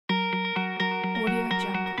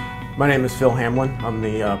My name is Phil Hamlin. I'm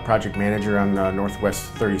the project manager on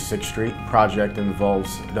Northwest 36th Street. Project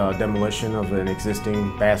involves the demolition of an existing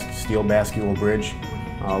steel bascule bridge.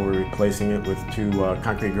 We're replacing it with two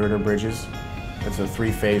concrete girder bridges. It's a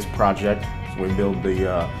three-phase project. So we build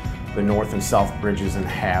the north and south bridges in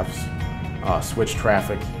halves, switch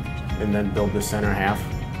traffic, and then build the center half.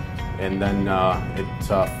 And then it's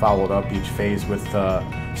followed up each phase with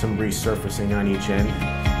some resurfacing on each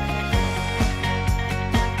end.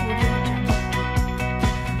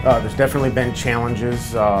 There's definitely been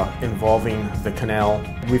challenges involving the canal.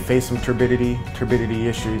 We faced some turbidity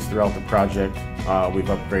issues throughout the project. We've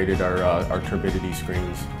upgraded our turbidity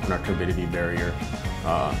screens and our turbidity barrier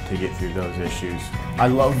to get through those issues. I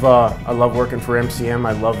love working for MCM.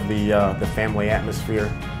 I love the family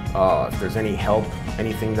atmosphere. If there's any help,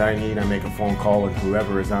 anything that I need, I make a phone call, and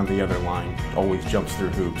whoever is on the other line always jumps through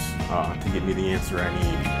hoops to get me the answer I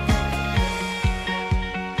need.